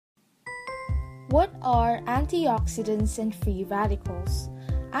What are antioxidants and free radicals?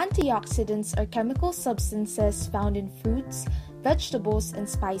 Antioxidants are chemical substances found in fruits, vegetables, and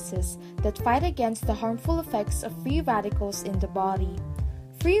spices that fight against the harmful effects of free radicals in the body.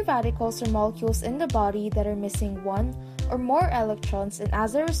 Free radicals are molecules in the body that are missing one or more electrons and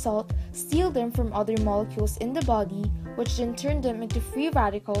as a result steal them from other molecules in the body, which then turn them into free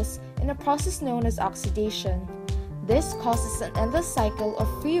radicals in a process known as oxidation. This causes an endless cycle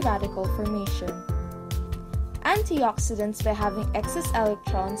of free radical formation. Antioxidants, by having excess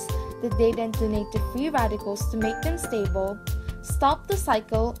electrons that they then donate to free radicals to make them stable, stop the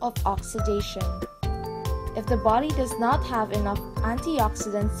cycle of oxidation. If the body does not have enough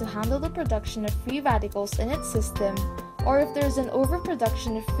antioxidants to handle the production of free radicals in its system, or if there is an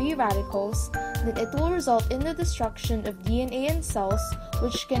overproduction of free radicals, then it will result in the destruction of DNA in cells,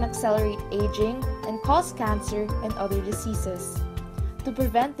 which can accelerate aging and cause cancer and other diseases. To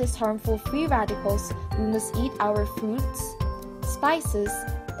prevent these harmful free radicals, we must eat our fruits, spices,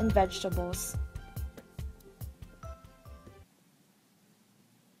 and vegetables.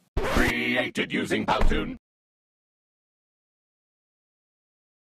 Created using Powtoon.